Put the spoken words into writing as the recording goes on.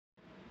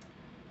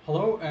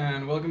Hello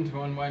and welcome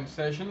to Unwind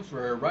Sessions,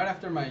 where right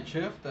after my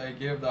shift I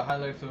give the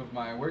highlights of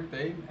my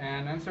workday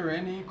and answer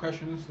any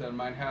questions that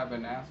might have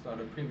been asked on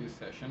a previous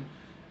session.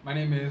 My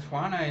name is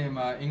Juan. I am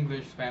an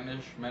English,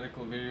 Spanish,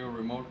 medical video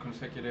remote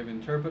consecutive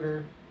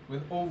interpreter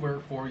with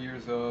over 4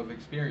 years of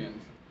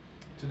experience.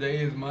 Today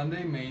is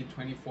Monday, May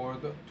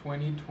 24th,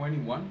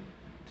 2021.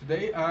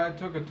 Today I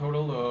took a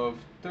total of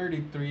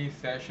 33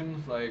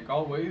 sessions, like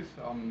always,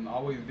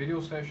 always video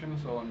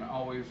sessions, on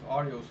always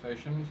audio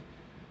sessions.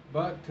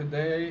 But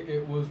today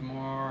it was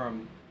more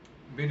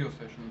video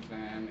sessions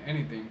than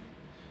anything.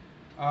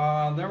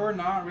 There were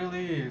not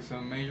really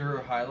some major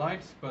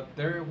highlights, but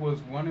there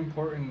was one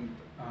important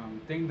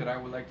thing that I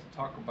would like to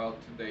talk about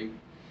today.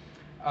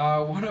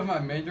 One of my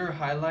major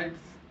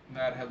highlights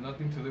that has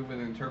nothing to do with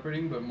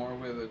interpreting but more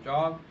with a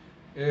job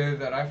is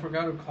that I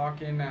forgot to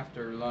clock in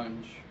after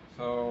lunch.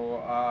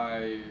 So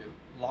I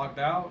logged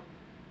out.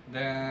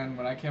 Then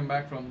when I came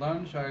back from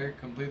lunch, I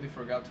completely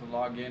forgot to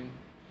log in,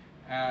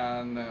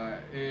 and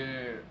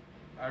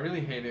I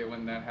really hate it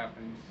when that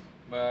happens.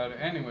 But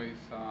anyways,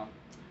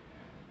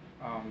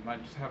 I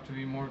just have to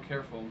be more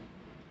careful.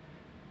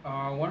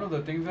 One of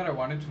the things that I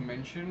wanted to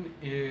mention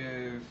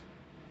is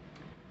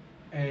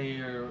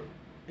a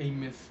a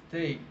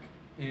mistake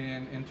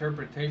in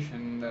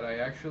interpretation that I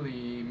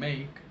actually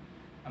make,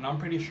 and I'm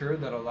pretty sure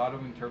that a lot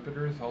of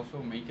interpreters also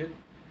make it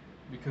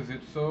because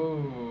it's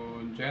so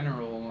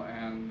general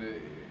and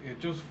it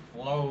just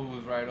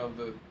flows right off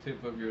the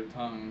tip of your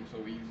tongue so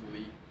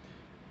easily.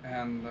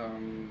 And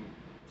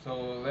so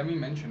let me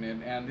mention it.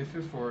 And this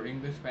is for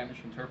English Spanish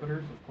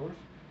interpreters, of course.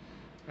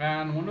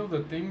 And one of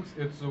the things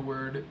it's the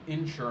word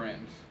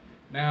insurance.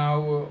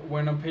 Now,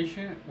 when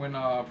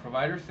a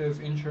provider says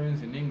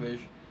insurance in English,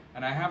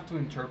 and I have to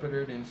interpret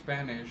it in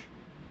Spanish,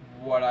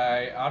 what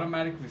I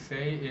automatically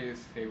say is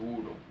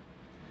seguro.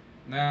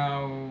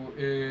 Now,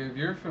 if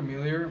you're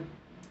familiar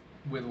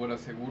with what a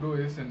seguro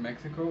is in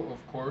Mexico,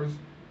 of course,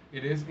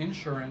 it is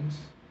insurance,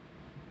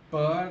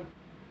 but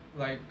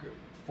like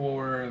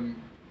for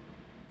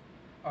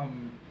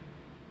um,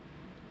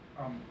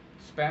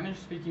 Spanish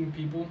speaking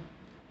people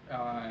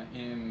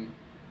in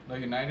the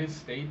United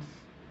States,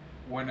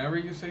 whenever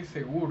you say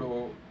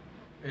seguro,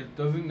 it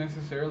doesn't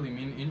necessarily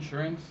mean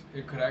insurance.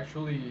 It could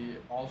actually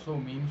also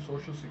mean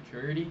social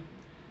security.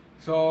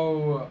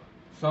 So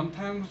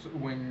sometimes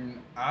when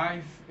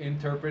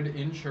interpret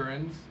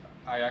insurance,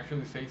 I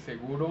actually say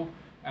seguro,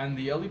 and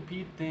the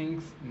LEP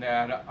thinks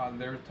that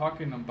they're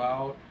talking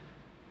about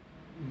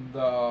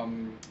the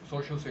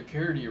social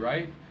security,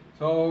 right?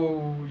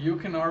 So you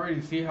can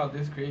already see how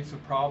this creates a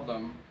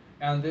problem,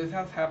 and this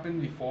has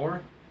happened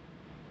before,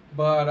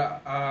 but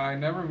I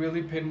never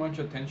really paid much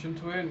attention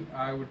to it.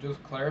 I would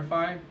just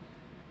clarify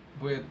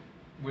with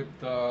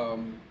the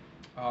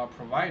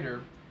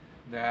provider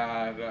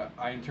that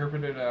I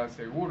interpreted as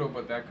seguro,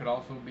 but that could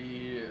also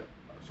be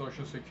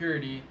social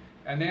security,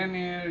 and then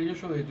it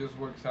usually just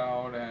works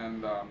out,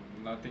 and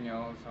nothing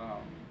else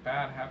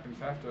bad happens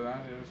after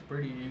that. It is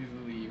pretty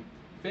easily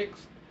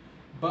fixed.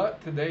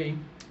 But today,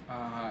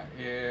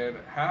 it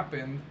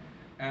happened,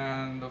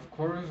 and of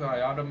course,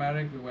 I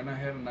automatically went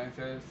ahead and I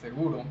said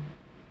seguro,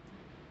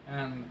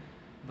 and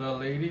the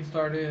lady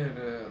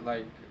started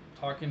like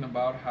talking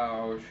about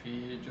how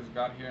she just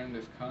got here in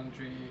this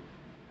country,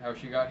 how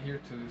she got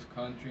here to this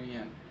country,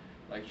 and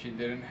like she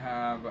didn't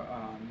have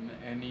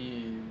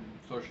any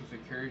social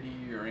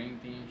security or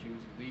anything. She was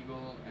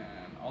illegal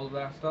and all of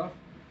that stuff.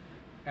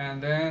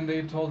 And then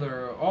they told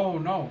her, "Oh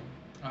no,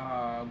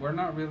 we're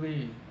not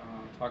really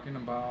talking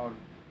about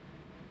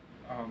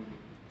um,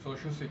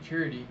 social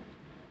security.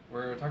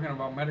 We're talking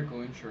about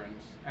medical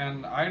insurance."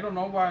 And I don't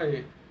know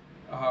why.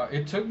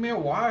 It took me a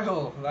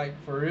while, like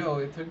for real.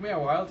 It took me a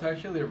while to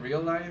actually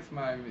realize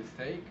my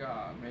mistake.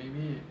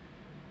 Maybe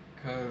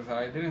because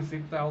I didn't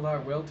sleep all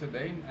that well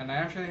today, and I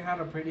actually had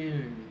a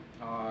pretty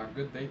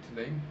good day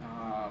today.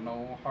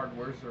 No hard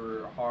words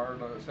or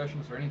hard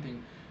sessions or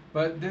anything,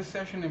 but this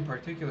session in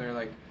particular,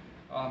 like,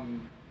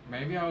 um,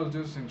 maybe I was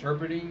just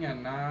interpreting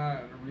and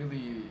not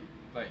really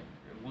like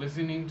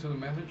listening to the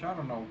message. I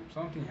don't know.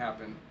 Something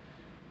happened,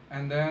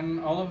 and then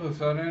all of a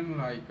sudden,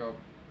 like a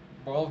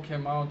ball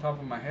came out on top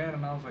of my head,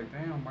 and I was like,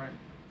 "Damn,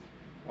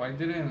 why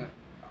didn't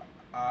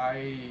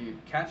I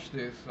catch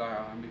this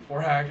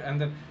before and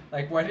then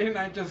like why didn't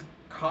I just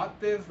caught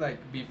this like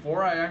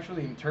before I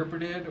actually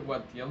interpreted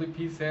what the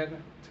LEP said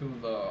to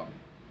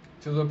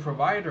the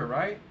provider,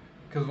 right?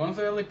 Because once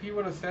the LEP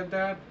would have said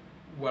that,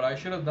 what I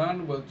should have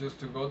done was just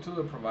to go to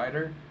the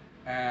provider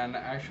and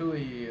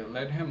actually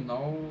let him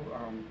know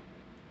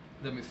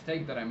the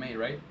mistake that I made,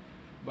 right?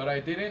 But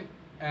I didn't,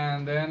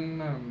 and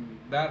then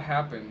that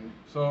happened.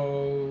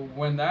 So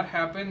when that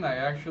happened, I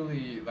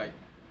actually like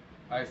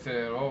I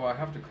said, "Oh, I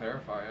have to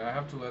clarify. I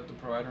have to let the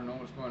provider know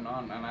what's going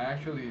on," and I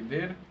actually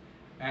did.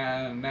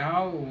 And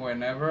now,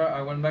 whenever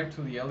I went back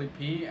to the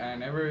LEP, I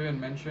never even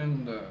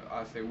mentioned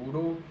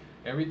seguro.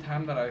 Every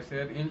time that I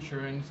said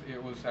insurance,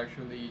 it was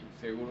actually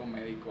seguro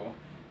médico,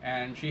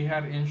 and she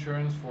had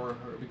insurance for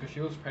her because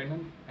she was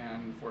pregnant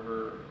and for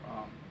her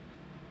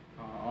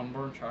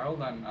unborn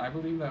child, and I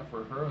believe that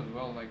for her as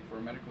well, like for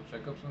medical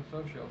checkups and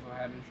stuff, she also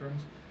had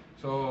insurance.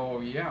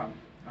 So yeah,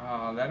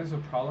 that is a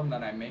problem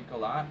that I make a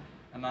lot,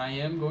 and I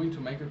am going to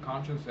make a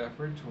conscious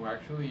effort to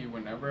actually,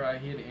 whenever I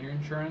hit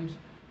insurance,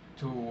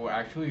 to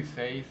actually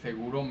say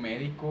seguro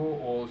médico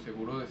or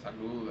seguro de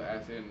salud,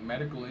 as in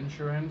medical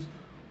insurance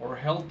or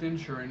health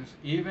insurance,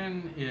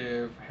 even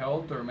if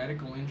health or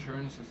medical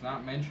insurance is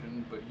not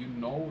mentioned, but you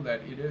know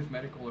that it is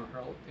medical or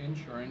health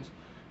insurance,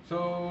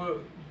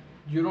 so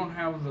you don't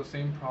have the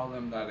same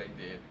problem that I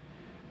did.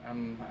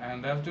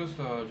 And that's just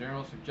a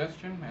general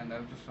suggestion, and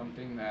that's just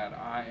something that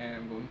I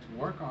am going to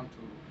work on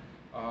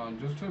to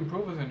just to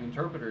improve as an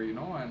interpreter,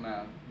 and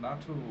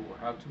not to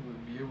have to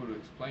be able to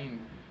explain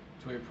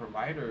to a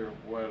provider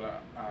what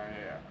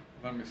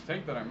the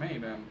mistake that I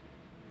made, and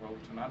well,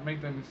 to not make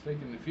that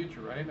mistake in the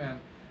future, right? And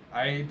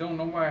I don't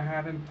know why I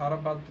hadn't thought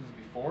about this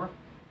before.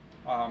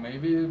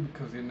 Maybe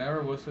because it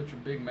never was such a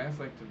big mess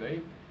like today.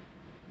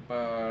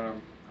 But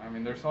I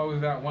mean, there's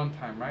always that one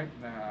time, right?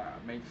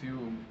 That makes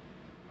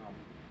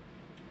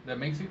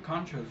you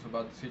conscious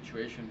about the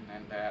situation,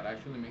 and that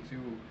actually makes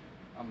you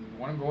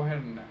want to go ahead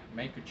and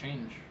make a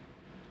change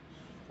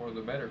for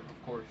the better,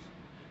 of course.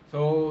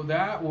 So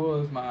that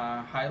was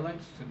my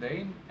highlights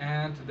today,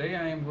 and today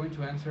I am going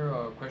to answer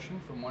a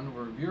question from one of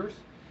our viewers.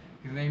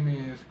 His name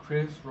is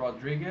Chris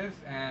Rodriguez,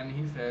 and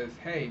he says,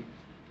 "Hey,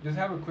 just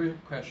have a quick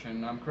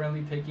question. I'm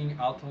currently taking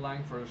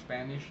Altaline for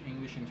Spanish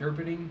English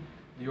interpreting.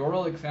 The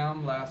oral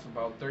exam lasts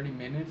about 30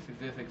 minutes. Is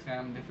this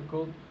exam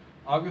difficult?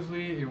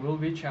 Obviously, it will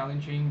be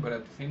challenging, but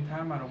at the same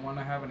time, I don't want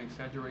to have an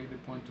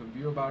exaggerated point of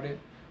view about it.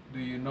 Do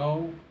you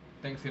know?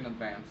 Thanks in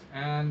advance."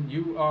 And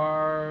you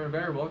are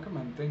very welcome,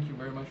 and thank you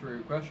very much for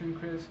your question,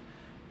 Chris.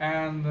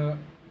 And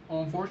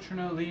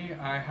unfortunately,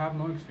 I have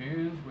no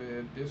experience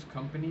with this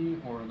company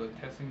or the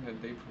testing that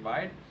they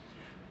provide.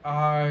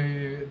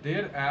 I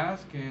did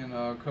ask in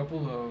a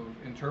couple of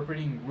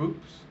interpreting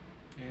groups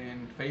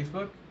in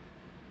Facebook,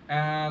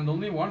 and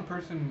only one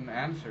person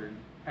answered.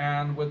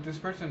 And what this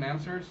person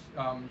answers,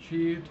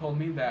 she told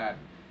me that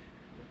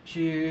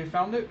she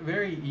found it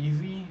very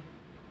easy,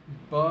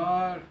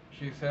 but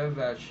she says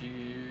that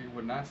she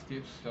would not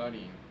skip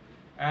studying.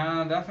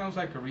 And that sounds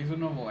like a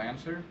reasonable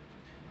answer.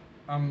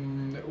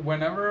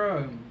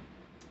 Whenever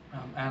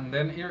and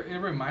then it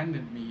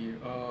reminded me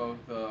of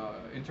the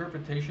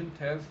interpretation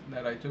test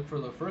that I took for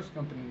the first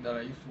company that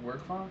I used to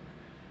work for,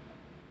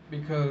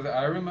 because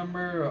I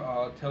remember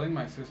telling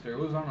my sister, it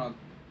was on a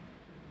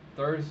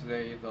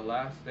Thursday, the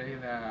last day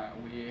that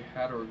we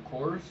had our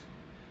course,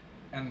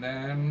 and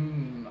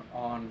then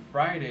on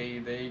Friday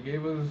they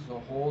gave us a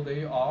whole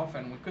day off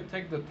and we could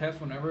take the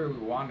test whenever we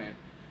wanted.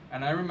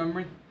 And I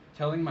remember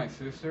telling my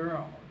sister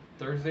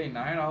Thursday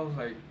night, I was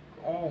like,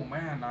 oh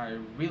man, I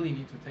really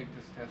need to take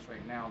this test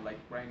right now. Like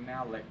right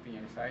now, like the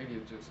anxiety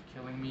is just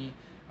killing me.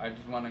 I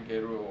just want to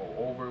get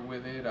over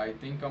with it. I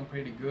think I'm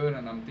pretty good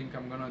and I think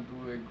I'm gonna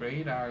do it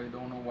great. I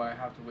don't know why I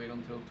have to wait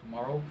until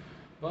tomorrow.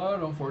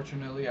 But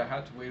unfortunately, I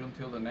had to wait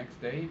until the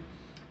next day.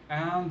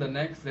 And the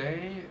next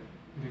day,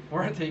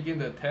 before taking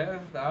the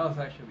test, I was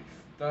actually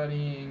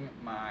studying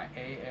my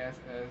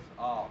ASS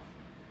off.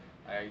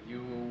 Like,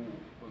 you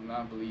will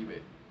not believe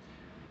it.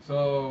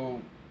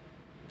 So,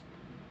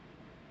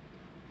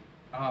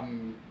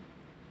 um,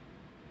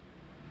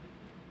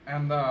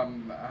 and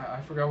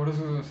I forgot what I was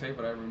going to say,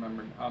 but I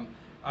remembered.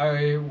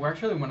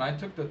 Actually, when I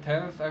took the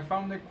test, I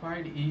found it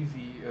quite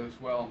easy as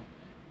well.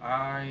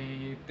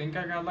 I think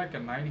I got like a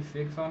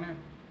 96 on it.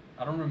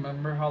 I don't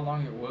remember how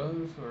long it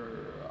was,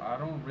 or I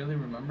don't really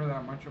remember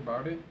that much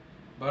about it.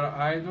 But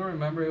I do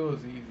remember it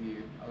was easy.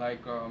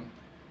 Like,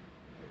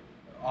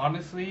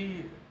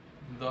 honestly,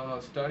 the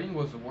studying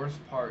was the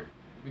worst part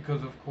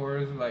because, of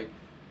course, like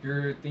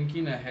you're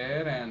thinking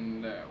ahead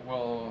and,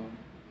 well,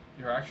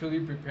 you're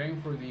actually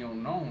preparing for the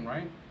unknown,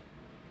 right?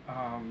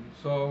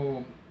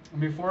 So,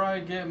 before I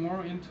get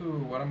more into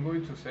what I'm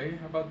going to say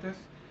about this,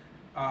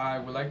 I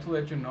would like to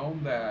let you know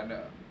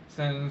that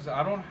since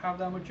I don't have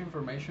that much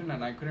information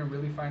and I couldn't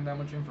really find that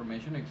much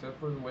information except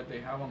for what they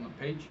have on the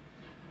page,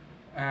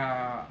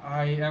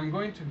 I am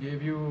going to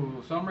give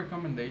you some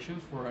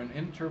recommendations for an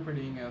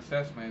interpreting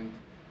assessment.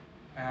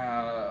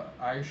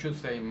 I should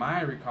say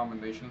my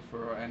recommendations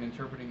for an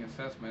interpreting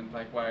assessment,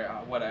 like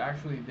what I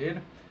actually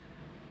did.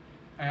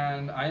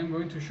 And I am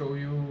going to show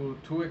you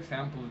two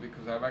examples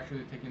because I've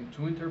actually taken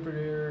two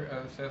interpreter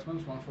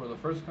assessments, one for the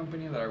first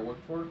company that I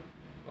worked for.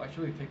 Well,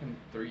 actually taken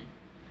three.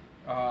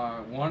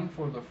 One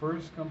for the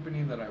first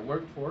company that I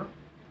worked for,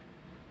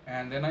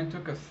 and then I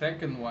took a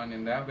second one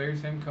in that very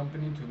same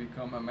company to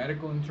become a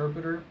medical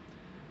interpreter,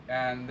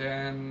 and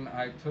then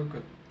I took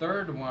a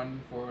third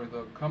one for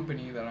the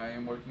company that I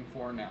am working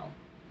for now.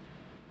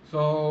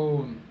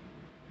 So,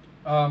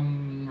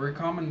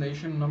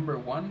 recommendation number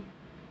one,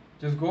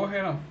 just go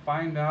ahead and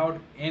find out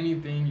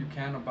anything you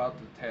can about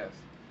the test.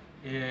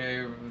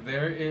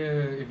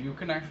 If you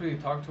can actually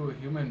talk to a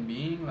human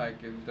being,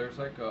 like if there's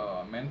like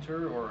a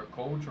mentor or a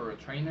coach or a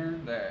trainer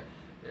that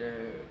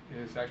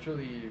is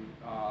actually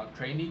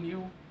training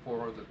you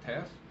for the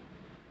test,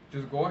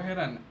 just go ahead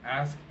and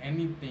ask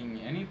anything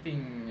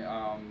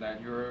that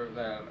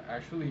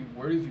actually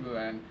worries you,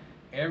 and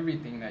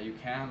everything that you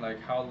can, like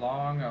how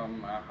long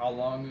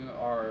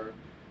are,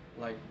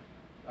 like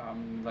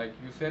like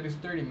you said, it's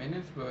 30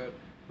 minutes, but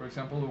for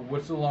example,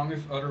 what's the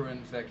longest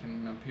utterance that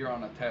can appear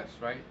on a test,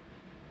 right?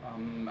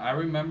 I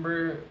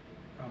remember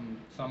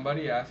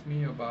somebody asked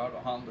me about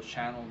on the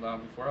channel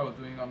before I was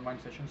doing online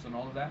sessions and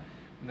all of that.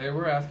 They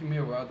were asking me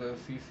about the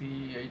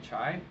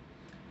CCHI,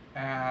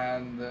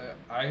 and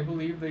I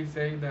believe they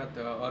say that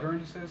the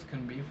utterances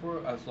can be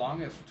for as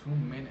long as 2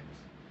 minutes.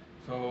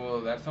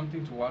 So that's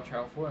something to watch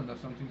out for, and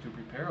that's something to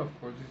prepare. Of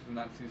course, this is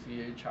not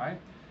CCHI.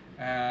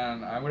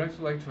 And I would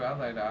actually like to add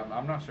that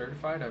I'm not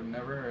certified. I've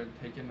never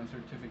taken a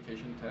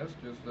certification test,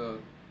 just the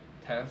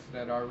tests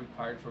that are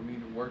required for me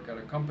to work at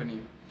a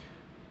company.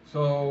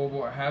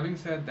 So, having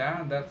said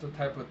that, that's the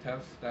type of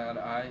test that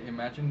I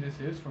imagine this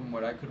is from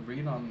what I could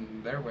read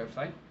on their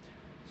website.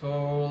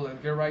 So, let's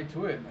get right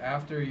to it.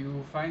 After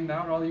you find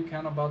out all you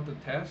can about the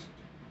test,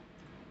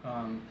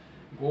 um,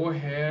 go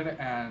ahead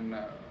and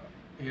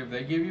if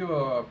they give you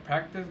a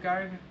practice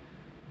guide,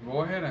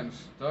 go ahead and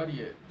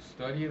study it.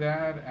 Study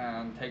that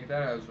and take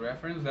that as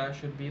reference. That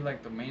should be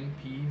like the main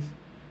piece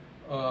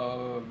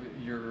of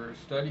your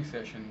study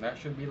session. That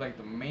should be like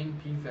the main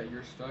piece that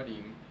you're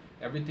studying.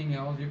 Everything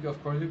else,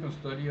 of course, you can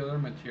study other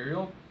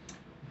material,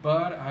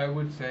 but I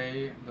would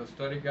say the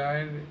study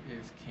guide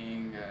is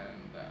king,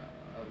 and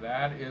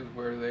that is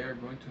where they are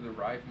going to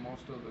derive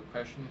most of the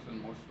questions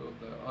and most of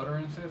the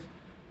utterances.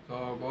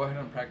 So go ahead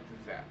and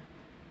practice that.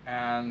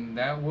 And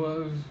that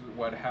was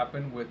what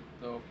happened with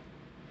the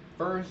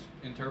first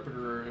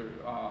interpreter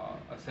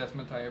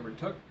assessment I ever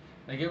took.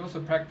 They gave us a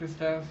practice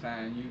test,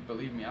 and you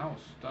believe me, I was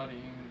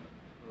studying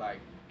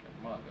like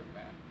a mother,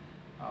 man.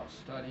 I was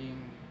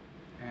studying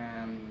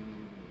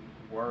and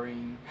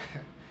worrying.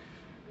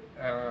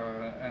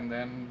 And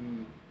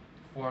then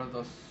for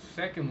the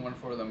second one,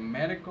 for the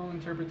medical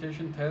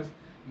interpretation test,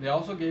 they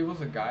also gave us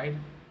a guide,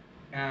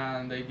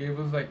 and they gave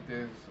us like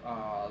this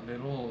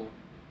little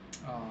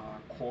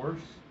course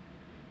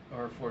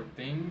or for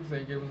things.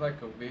 They gave us like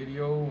a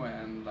video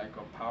and like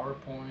a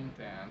PowerPoint,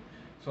 and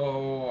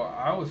so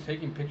I was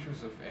taking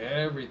pictures of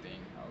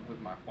everything. I was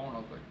with my phone. I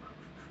was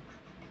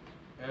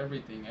like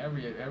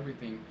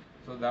everything,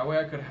 so that way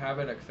I could have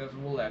it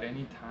accessible at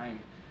any time.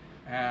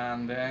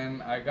 And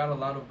then I got a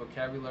lot of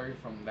vocabulary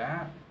from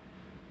that,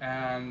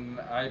 and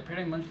I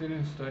pretty much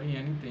didn't study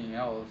anything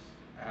else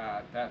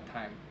at that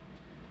time,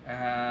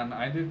 and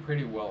I did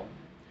pretty well.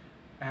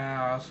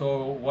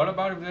 So what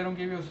about if they don't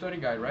give you a study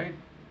guide, right?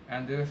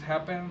 And this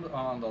happened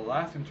on the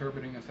last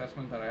interpreting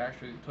assessment that I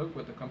actually took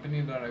with the company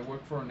that I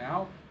work for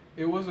now.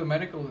 It was a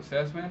medical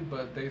assessment,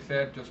 but they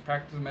said just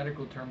practice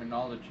medical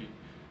terminology.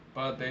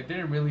 But they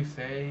didn't really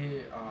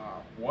say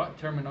what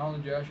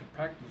terminology I should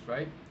practice,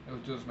 right? It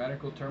was just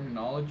medical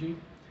terminology.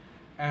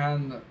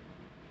 And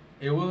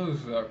it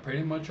was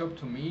pretty much up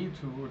to me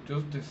to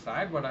just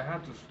decide what I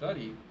had to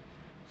study.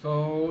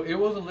 So it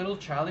was a little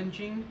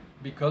challenging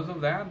because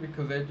of that,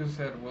 because they just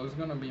said, well, it's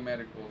gonna be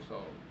medical,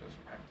 so just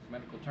practice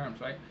medical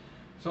terms, right?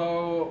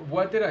 So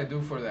what did I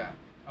do for that?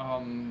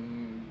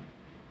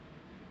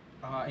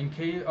 In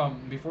case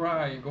Before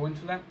I go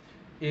into that,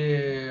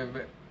 if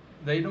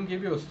they don't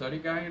give you a study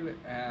guide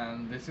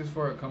and this is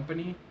for a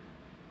company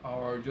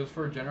or just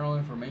for general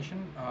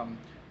information,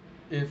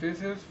 if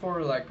this is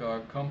for like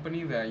a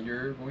company that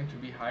you're going to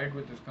be hired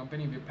with this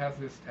company, if you pass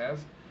this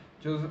test,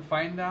 just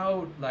find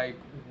out like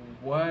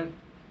what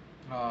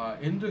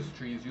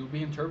industries you'll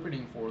be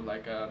interpreting for,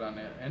 like at an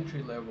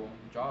entry level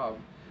job.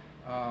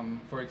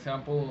 For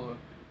example,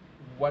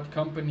 what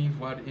companies,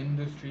 what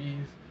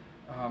industries,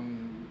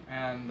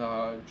 and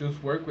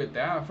just work with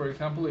that. For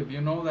example, if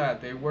you know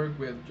that they work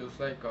with just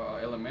like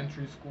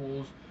elementary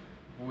schools,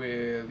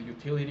 with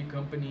utility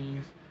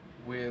companies,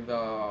 with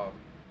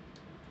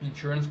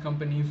insurance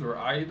companies, or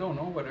I don't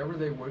know, whatever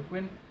they work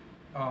with,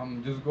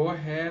 just go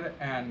ahead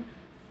and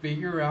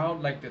figure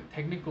out like the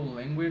technical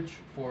language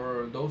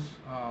for those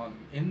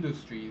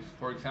industries.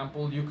 For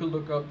example, you could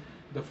look up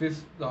the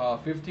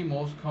 50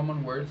 most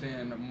common words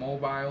in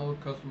mobile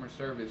customer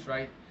service,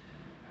 right?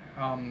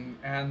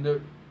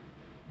 And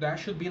that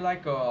should be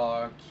like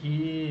a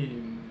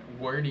key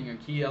wording, a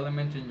key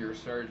element in your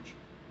search.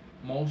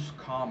 Most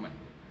common,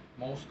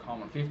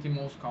 50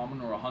 most common,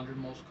 or 100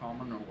 most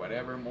common, or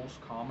whatever most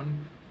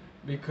common,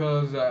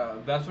 because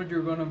that's what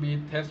you're going to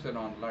be tested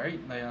on, right?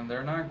 And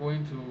they're not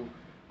going to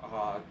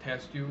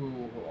test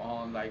you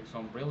on like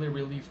some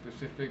really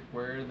specific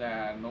word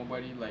that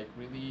nobody like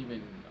really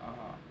even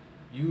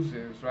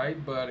uses, right?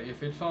 But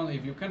if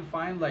you can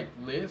find like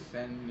lists,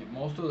 and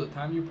most of the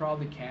time you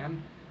probably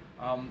can,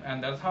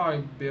 and that's how I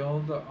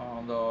build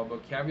the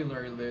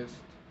vocabulary list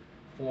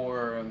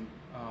for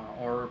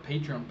or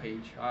Patreon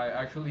page. I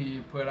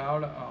actually put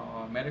out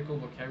a medical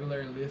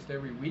vocabulary list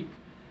every week,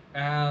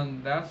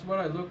 and that's what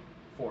I look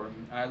for.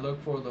 I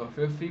look for the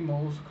 50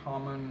 most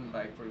common,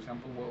 like for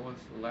example, what was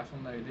the last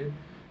one that I did?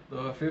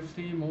 The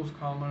 50 most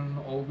common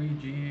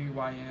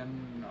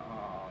OBGYN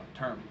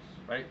terms,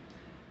 right?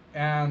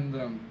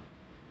 And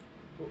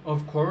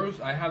Of course,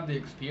 I have the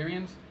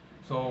experience,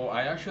 so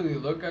I actually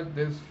look at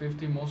this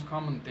 50 most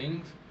common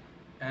things,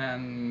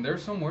 and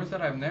there's some words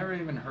that I've never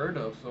even heard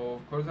of. So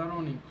of course I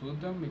don't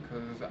include them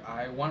because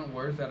I want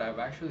words that I've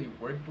actually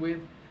worked with,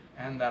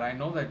 and that I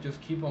know that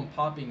just keep on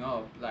popping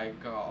up.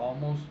 Like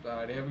almost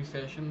at every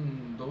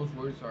session, those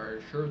words are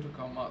sure to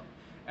come up,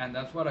 and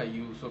that's what I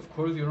use. Of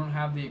course, you don't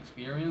have the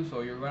experience,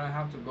 so you're gonna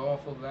have to go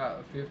off of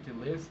that 50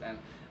 list, and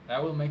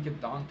that will make it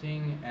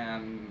daunting,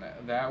 and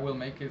that will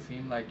make it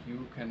seem like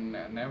you can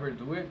never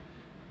do it.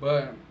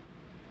 But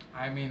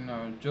I mean,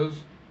 just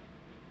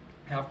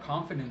have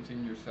confidence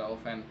in yourself.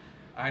 And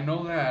I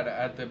know that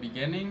at the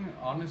beginning,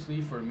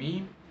 honestly, for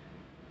me,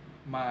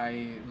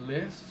 my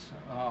lists,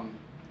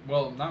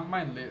 well, not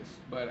my list,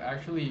 but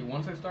actually,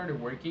 once I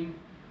started working,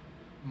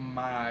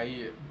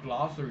 my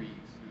glossaries,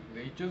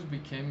 they just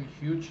became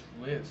huge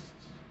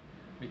lists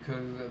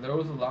because there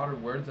was a lot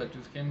of words that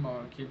just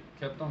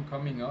kept on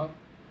coming up.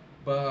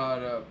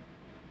 But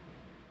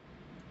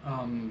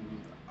um,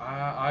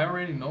 I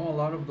already know a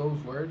lot of those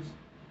words,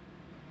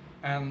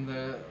 and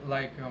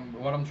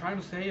what I'm trying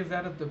to say is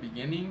that at the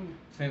beginning,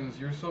 since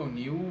you're so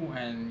new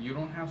and you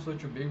don't have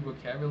such a big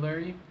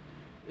vocabulary,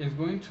 it's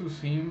going to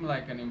seem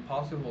like an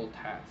impossible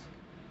task.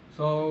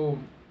 So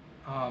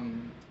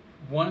um,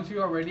 once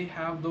you already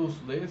have those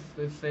lists,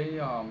 let's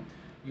say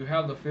you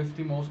have the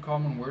 50 most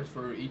common words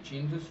for each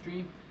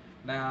industry.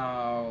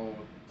 Now,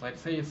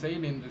 let's say it's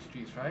 8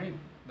 industries, right?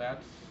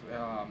 That's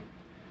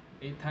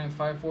 8 times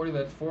 540,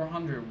 that's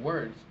 400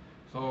 words.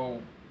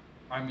 So,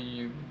 I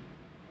mean,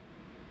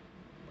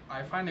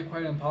 I find it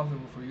quite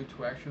impossible for you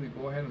to actually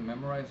go ahead and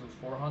memorize those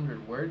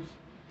 400 words.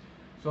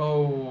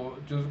 So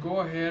just go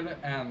ahead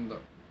and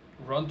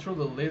run through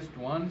the list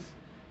once,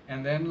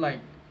 and then like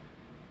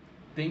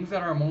things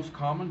that are most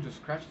common, just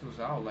scratch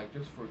those out. Like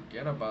just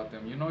forget about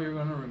them. You know you're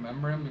gonna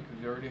remember them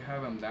because you already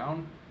have them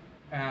down,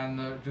 and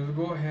just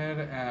go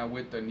ahead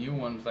with the new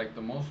ones, like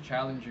the most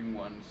challenging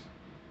ones,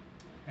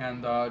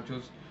 and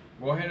just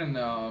go ahead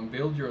and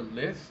build your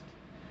list.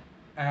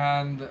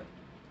 And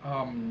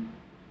um,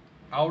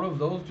 out of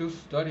those, just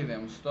study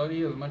them.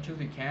 Study as much as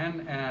you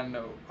can, and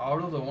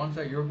out of the ones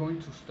that you're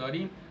going to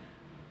study,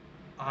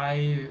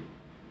 I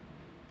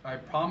I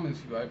promise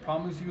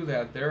you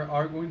that there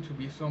are going to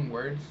be some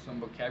words, some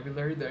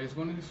vocabulary that is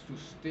going to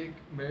stick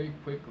very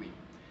quickly,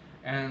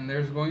 and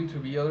there's going to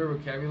be other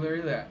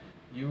vocabulary that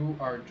you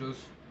are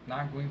just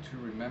not going to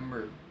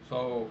remember.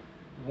 So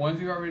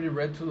once you already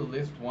read to the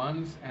list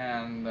once,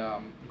 and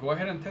go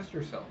ahead and test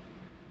yourself,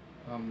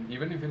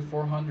 even if it's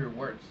 400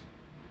 words.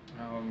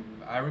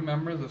 I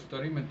remember the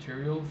study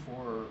material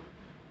for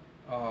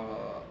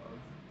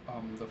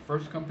the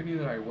first company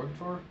that I worked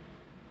for.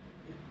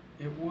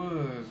 It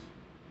was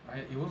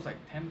it was like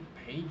 10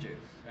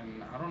 pages,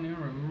 and I don't even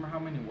remember how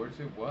many words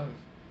it was.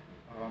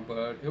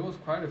 But it was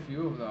quite a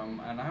few of them,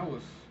 and I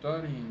was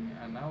studying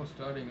and I was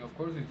studying. Of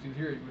course, it's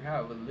easier if you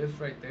have a list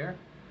right there,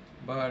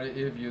 but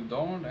if you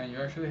don't and you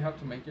actually have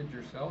to make it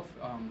yourself,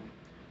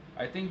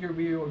 I think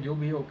you'll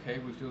be okay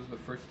with just the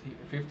first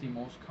 50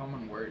 most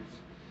common words.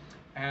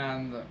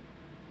 And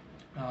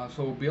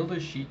so build a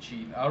cheat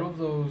sheet out of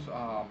those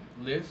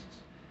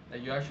lists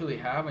that you actually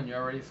have, and you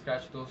already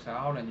scratched those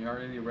out and you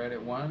already read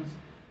it once.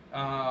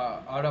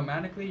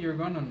 Automatically, you're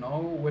gonna know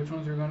which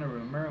ones you're gonna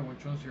remember and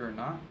which ones you're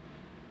not.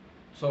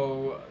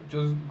 So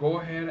just go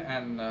ahead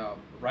and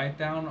write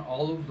down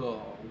all of the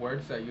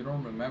words that you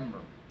don't remember,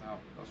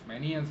 as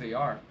many as they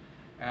are,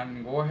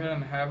 and go ahead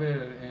and have it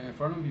in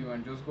front of you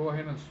and just go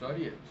ahead and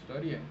study it.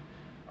 Study it.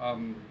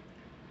 Um,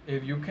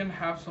 if you can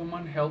have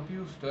someone help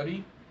you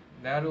study,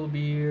 that'll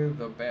be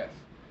the best,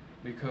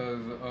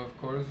 because of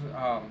course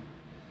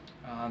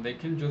they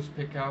can just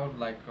pick out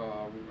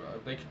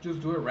they can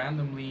just do it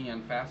randomly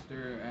and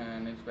faster,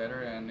 and it's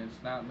better and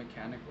it's not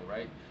mechanical,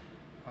 right?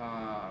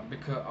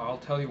 Because I'll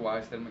tell you why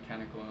I said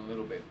mechanical in a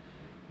little bit.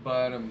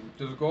 But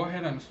just go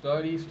ahead and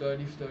study,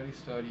 study, study,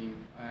 study,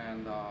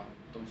 and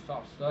don't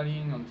stop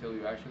studying until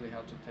you actually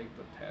have to take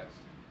the test.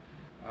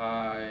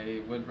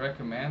 I would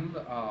recommend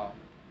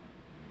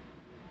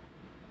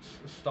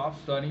stop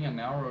studying an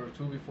hour or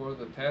two before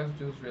the test.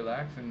 Just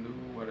relax and do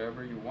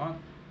whatever you want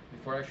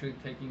before actually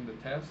taking the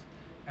test.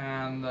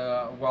 And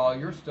while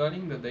you're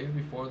studying the days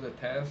before the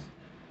test,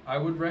 I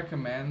would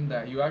recommend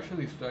that you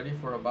actually study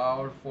for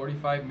about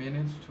 45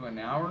 minutes to an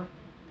hour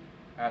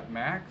at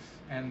max,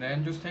 and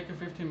then just take a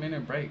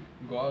 15-minute break.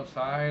 Go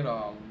outside,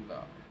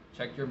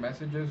 check your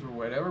messages or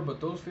whatever. But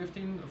those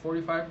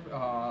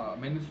 45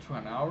 minutes to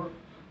an hour,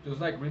 just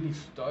like really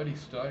study.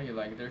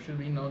 Like there should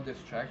be no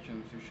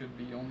distractions. You should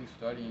be only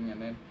studying,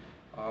 and then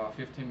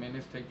 15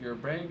 minutes, take your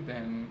break,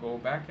 then go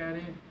back at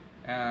it.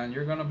 And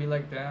you're gonna be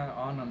like that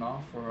on and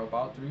off for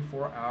about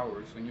 3-4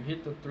 hours. When you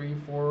hit the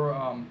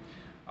 3-4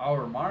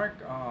 hour mark,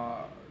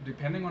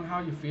 depending on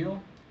how you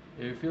feel,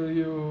 if you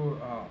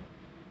feel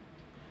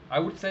I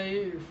would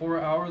say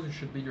 4 hours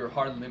should be your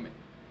hard limit.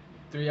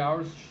 3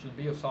 hours should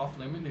be a soft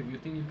limit. If you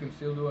think you can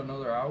still do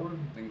another hour,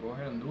 then go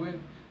ahead and do it.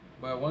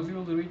 But once you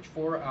reach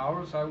 4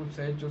 hours, I would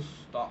say just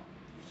stop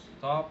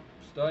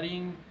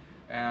studying,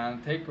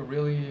 and take a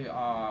really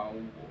a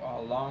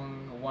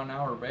long 1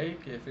 hour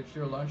break. If it's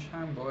your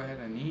lunchtime, go ahead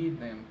and eat,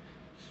 then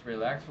just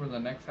relax for the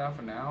next half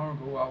an hour,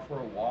 go out for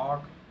a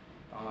walk,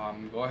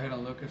 go ahead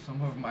and look at some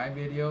of my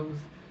videos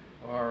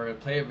or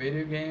play a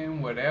video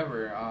game,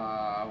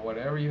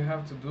 whatever you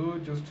have to do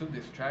just to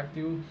distract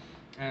you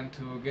and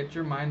to get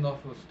your mind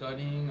off of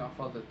studying, off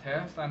of the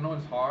test. I know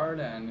it's hard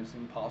and it's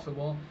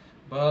impossible,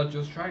 but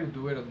just try to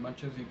do it as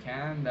much as you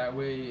can. That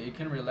way it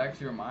can relax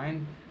your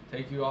mind,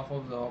 take you off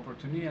of the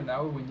opportunity, and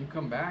that way when you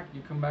come back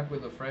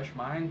with a fresh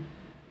mind,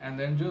 and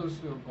then just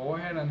go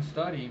ahead and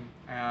study.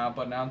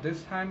 But now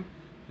this time,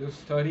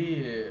 just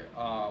study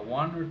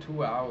 1 or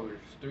 2 hours,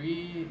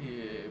 three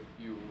if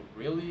you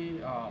really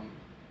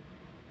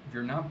if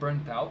you're not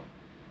burnt out,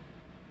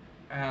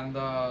 and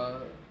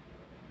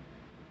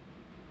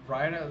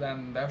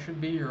then that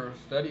should be your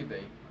study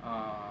day.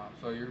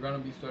 So you're gonna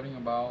be studying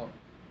about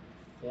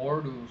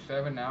 4 to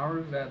 7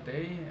 hours that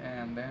day,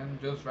 and then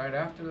just right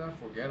after that,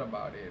 forget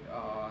about it.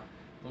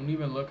 Don't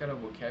even look at a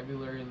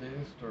vocabulary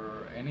list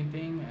or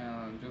anything,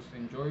 and just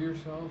enjoy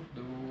yourself.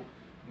 Do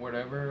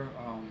whatever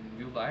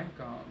you like.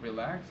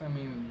 Relax. I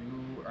mean,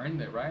 you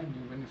earned it, right?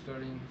 You've been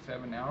studying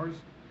 7 hours,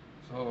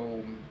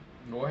 so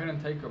go ahead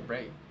and take a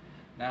break.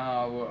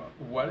 Now,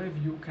 what if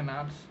you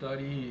cannot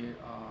study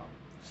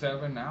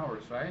 7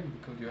 hours, right?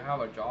 Because you have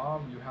a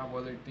job, you have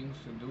other things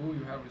to do,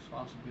 you have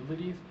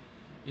responsibilities.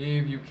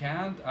 If you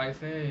can't, I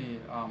say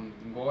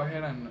go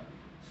ahead and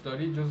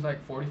study just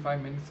like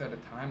 45 minutes at a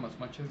time, as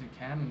much as you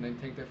can, and then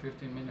take the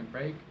 15-minute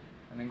break,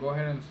 and then go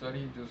ahead and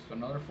study just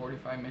another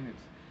 45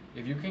 minutes.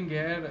 If you can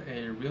get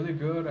a really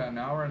good an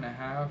hour and a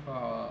half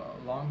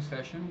long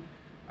session,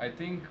 I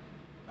think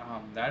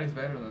that is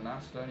better than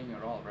not studying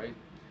at all, right?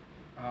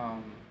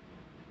 Um,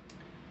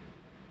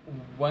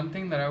 One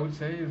thing that I would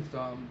say is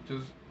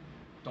just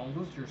don't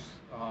lose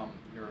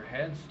your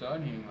head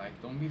studying. Like,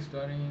 don't be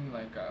studying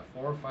like at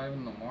 4 or 5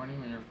 in the morning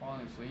when you're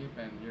falling asleep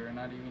and you're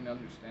not even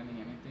understanding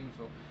anything.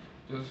 So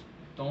just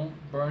don't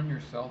burn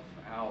yourself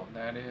out.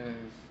 That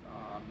is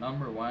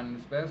number one.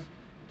 It's best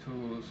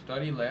to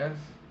study less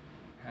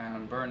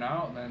and burn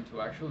out than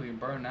to actually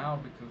burn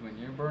out, because when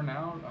you burn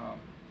out,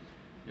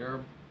 your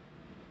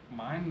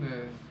mind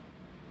is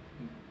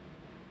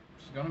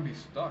gonna be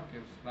stuck.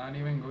 It's not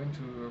even going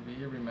to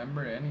be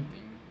remember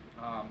anything.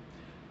 Um,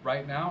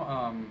 right now,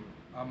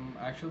 I'm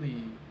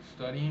actually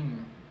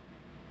studying,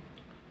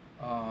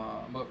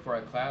 but for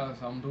a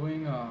class, I'm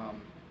doing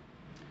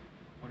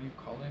what do you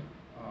call it?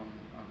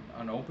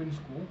 An open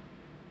school.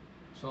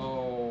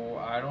 So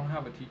I don't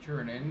have a teacher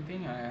or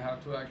anything. I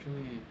have to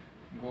actually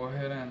go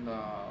ahead and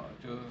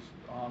just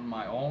on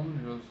my own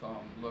just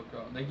look.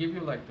 They give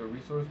you like the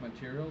resource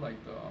material,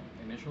 like the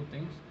initial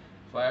things.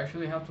 So I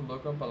actually have to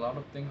look up a lot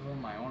of things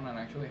on my own and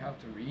actually have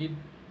to read.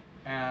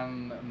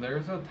 And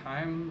there's a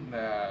time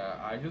that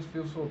I just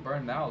feel so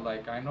burned out.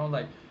 Like, I know,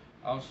 like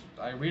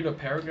I read a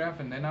paragraph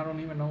and then I don't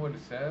even know what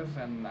it says,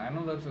 and I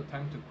know that's the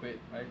time to quit,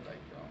 right?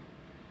 Like,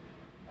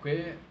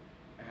 quit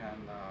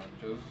and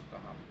just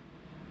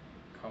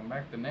come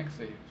back the next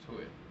day to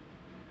it.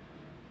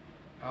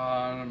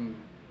 Um,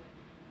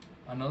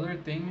 Another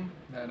thing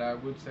that I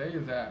would say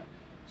is that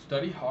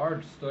study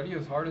hard, study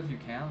as hard as you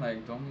can.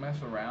 Like, don't mess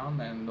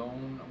around and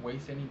don't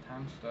waste any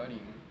time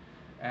studying.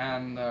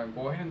 And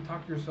go ahead and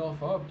talk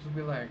yourself up. Just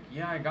be like,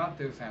 yeah, I got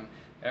this. And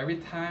every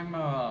time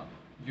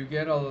you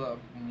get a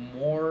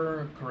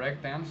more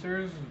correct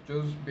answers,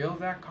 just build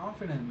that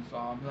confidence.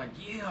 Be like,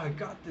 yeah, I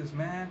got this,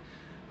 man.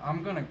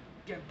 I'm gonna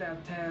get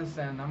that test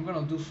and I'm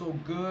gonna do so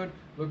good.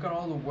 Look at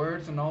all the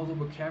words and all the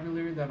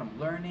vocabulary that I'm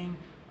learning.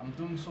 I'm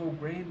doing so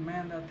great,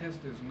 man. That test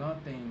is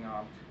nothing.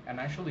 And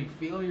actually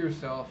feel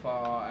yourself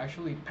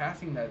actually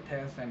passing that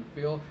test, and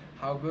feel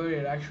how good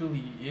it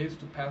actually is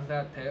to pass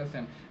that test,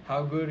 and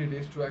how good it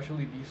is to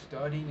actually be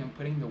studying and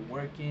putting the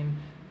work in,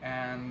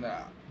 and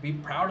be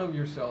proud of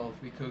yourself,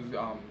 because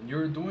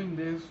you're doing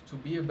this to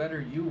be a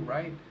better you,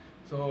 right?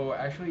 So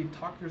actually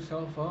talk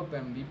yourself up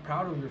and be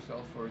proud of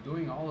yourself for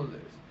doing all of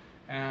this.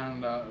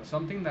 And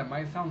something that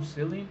might sound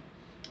silly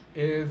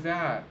is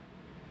that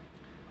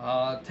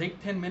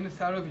take 10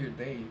 minutes out of your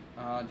day.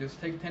 Just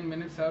take 10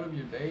 minutes out of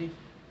your day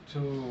to,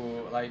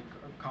 like,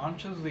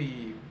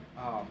 consciously.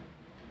 I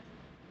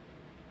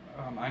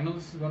know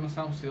this is gonna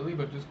sound silly,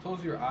 but just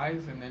close your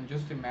eyes and then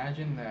just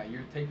imagine that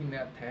you're taking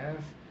that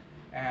test,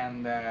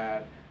 and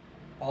that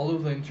all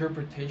of the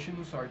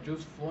interpretations are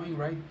just flowing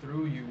right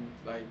through you.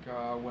 Like,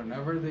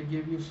 whenever they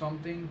give you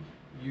something,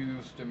 you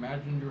just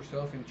imagine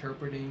yourself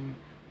interpreting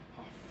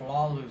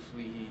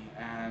flawlessly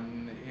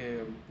and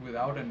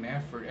without an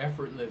effort,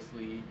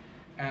 effortlessly,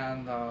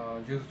 and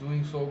just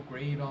doing so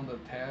great on the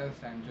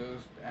test, and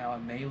just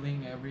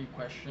nailing every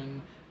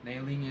question,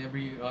 nailing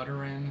every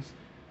utterance,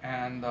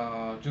 and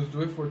just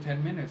do it for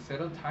 10 minutes.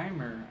 Set a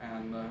timer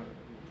and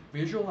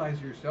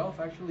visualize yourself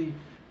actually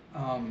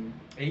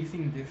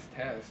acing this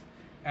test.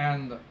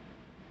 And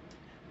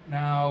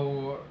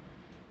now,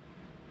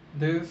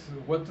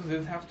 what does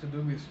this have to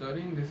do with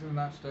studying? This is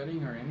not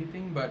studying or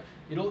anything, but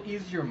it'll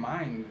ease your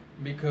mind,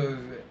 because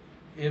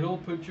it'll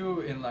put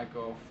you in like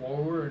a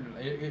forward.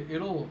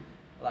 It'll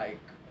like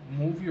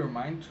move your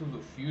mind to the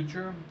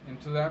future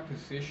into that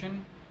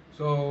position.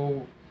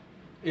 So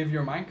if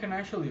your mind can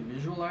actually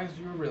visualize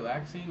you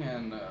relaxing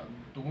and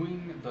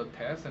doing the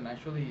test and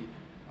actually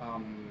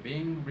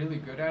being really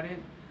good at it,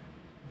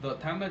 the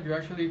time that you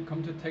actually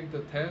come to take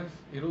the test,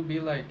 it'll be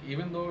like,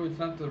 even though it's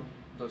not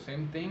the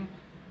same thing,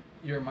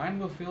 your mind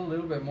will feel a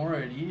little bit more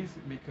at ease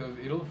because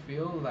it'll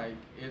feel like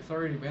it's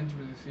already been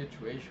through the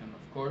situation.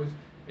 Of course,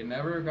 it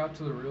never got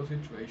to the real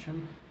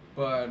situation,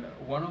 but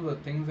one of the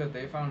things that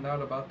they found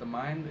out about the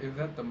mind is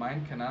that the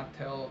mind cannot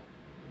tell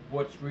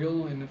what's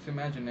real in its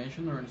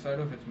imagination or inside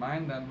of its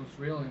mind and what's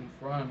real in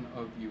front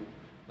of you.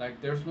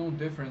 Like, there's no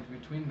difference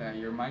between that.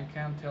 Your mind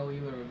can't tell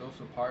either of those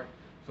apart.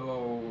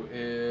 So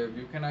if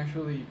you can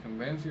actually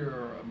convince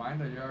your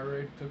mind that you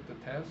already took the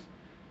test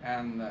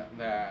and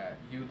that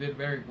you did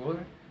very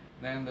good,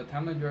 then the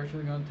time that you're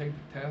actually going to take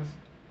the test,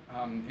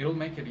 it'll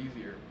make it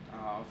easier.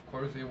 Of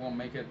course, it won't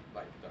make it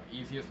like the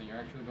easiest, and you're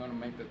actually going to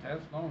make the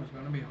test. No, it's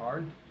going to be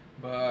hard,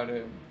 but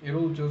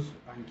it'll just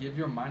give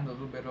your mind a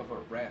little bit of a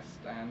rest,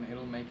 and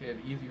it'll make it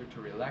easier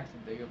to relax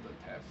the day of the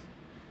test.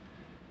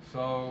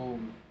 So,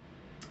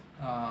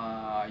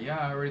 yeah,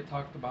 I already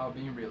talked about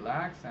being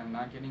relaxed and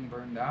not getting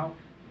burned out.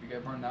 If you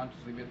get burned out,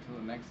 just leave it till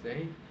the next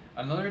day.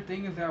 Another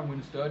thing is that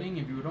when studying,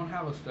 if you don't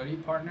have a study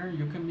partner,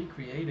 you can be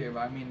creative.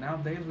 I mean,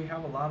 nowadays we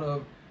have a lot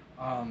of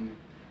um,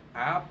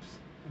 apps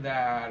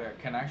that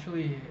can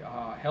actually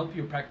help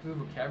you practice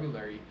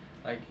vocabulary.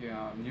 Like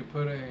you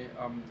put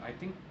I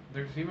think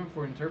there's even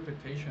for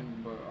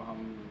interpretation, but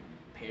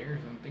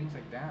pairs and things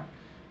like that.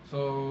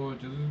 So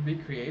just be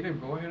creative.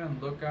 Go ahead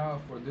and look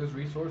out for these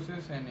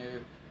resources, and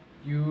if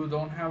you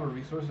don't have a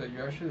resource that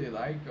you actually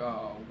like,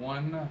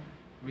 one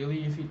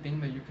really easy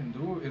thing that you can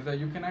do is that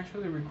you can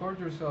actually record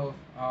yourself,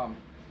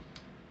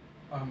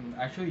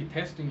 actually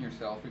testing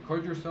yourself.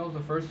 Record yourself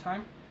the first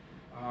time.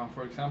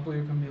 For example,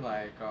 you can be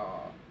like,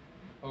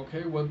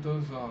 okay, what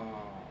does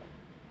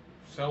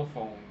cell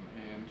phone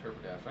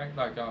interpret as, right?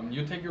 Like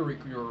you take your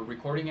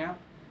recording app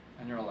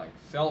and you're like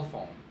cell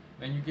phone.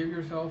 Then you give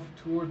yourself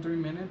 2 or 3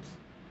 minutes,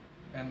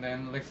 and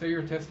then let's say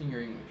you're testing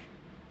your English,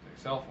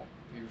 say cell phone.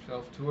 Give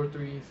yourself 2 or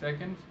 3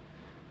 seconds.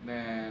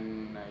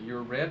 Then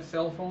your red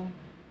cell phone.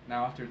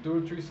 Now after 2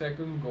 or 3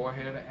 seconds, go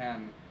ahead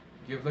and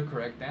give the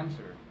correct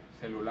answer,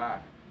 celular.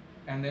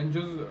 And then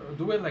just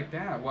do it like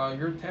that while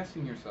you're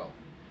testing yourself.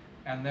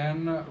 And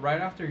then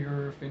right after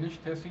you're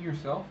finished testing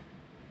yourself,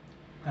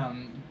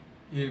 um,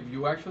 if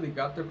you actually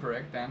got the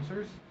correct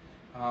answers,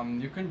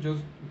 you can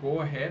just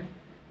go ahead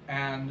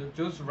and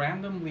just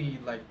randomly,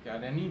 like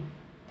at any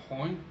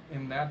point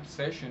in that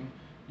session,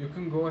 you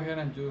can go ahead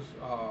and just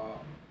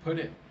put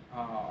it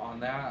on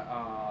that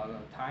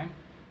time,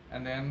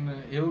 and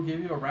then it'll give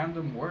you a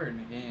random word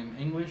in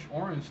English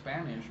or in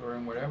Spanish or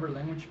in whatever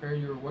language pair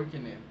you're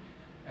working in.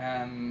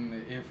 And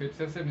if it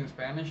says it in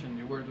Spanish and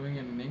you were doing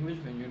it in English,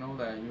 then you know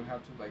that you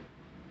have to like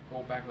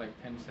go back like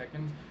 10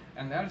 seconds.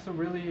 And that is a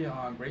really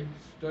great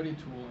study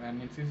tool,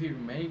 and it's easy to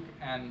make,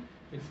 and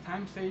it's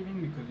time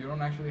saving because you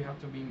don't actually have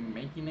to be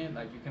making it.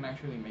 Like, you can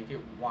actually make it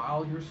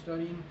while you're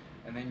studying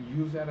and then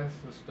use that as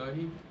a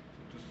study.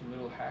 So just a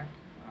little hack.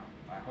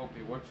 I hope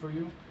it works for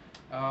you.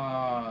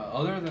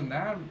 Other than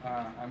that,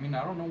 I mean,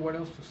 I don't know what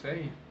else to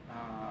say.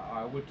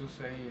 I would just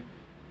say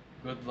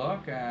good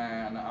luck,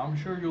 and I'm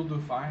sure you'll do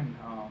fine.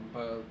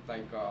 But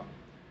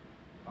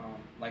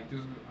like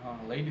this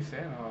lady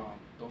said,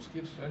 don't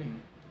skip studying.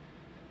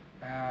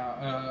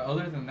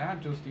 Other than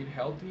that, just eat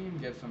healthy,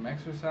 get some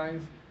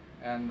exercise,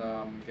 and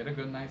get a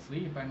good night's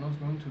sleep. I know it's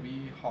going to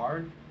be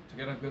hard to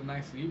get a good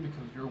night's sleep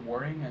because you're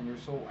worrying and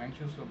you're so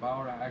anxious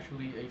about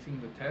actually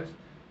acing the test,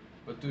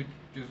 but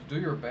just do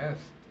your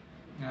best.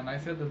 And I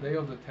said the day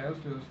of the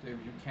test, just if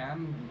you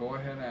can, go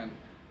ahead and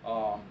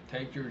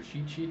take your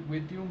cheat sheet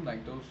with you,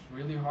 like those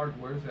really hard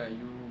words that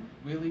you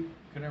really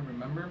couldn't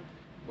remember.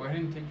 Go ahead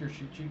and take your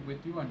cheat sheet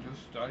with you and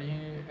just study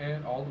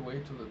it all the way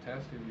to the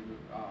test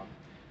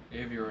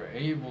if you're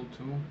able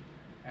to.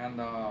 And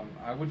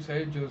I would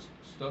say just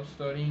stop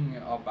studying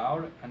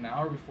about an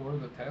hour before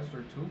the test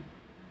or two.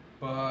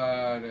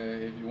 But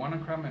if you want to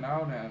cram it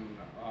out, and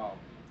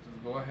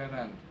just go ahead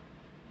and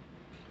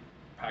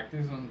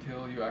practice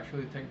until you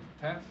actually take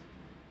the test.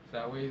 So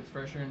that way it's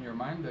fresher in your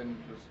mind, and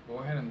just go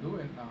ahead and do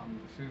it.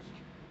 This is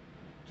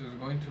just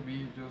going to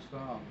be just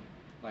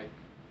like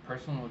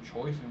personal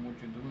choice in what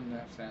you do in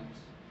that sense.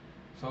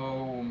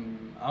 So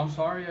I'm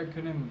sorry I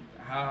couldn't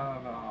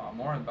have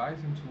more advice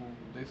into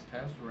this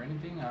test or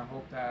anything. I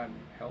hope that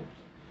helps.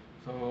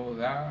 So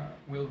that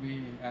will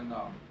be, and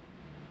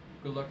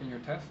good luck in your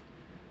test.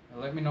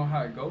 Let me know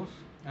how it goes.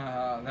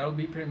 That'll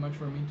be pretty much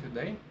for me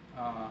today.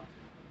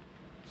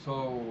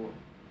 So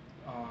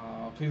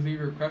please leave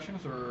your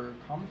questions or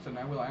comments, and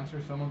I will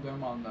answer some of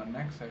them on the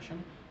next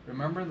session.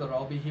 Remember that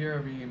I'll be here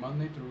every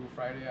Monday through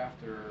Friday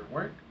after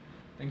work.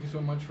 Thank you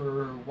so much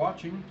for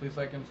watching. Please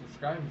like and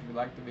subscribe if you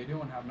liked the video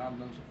and have not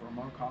done so for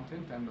more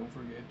content, and don't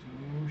forget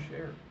to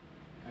share.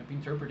 Happy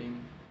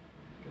interpreting.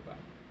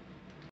 Goodbye.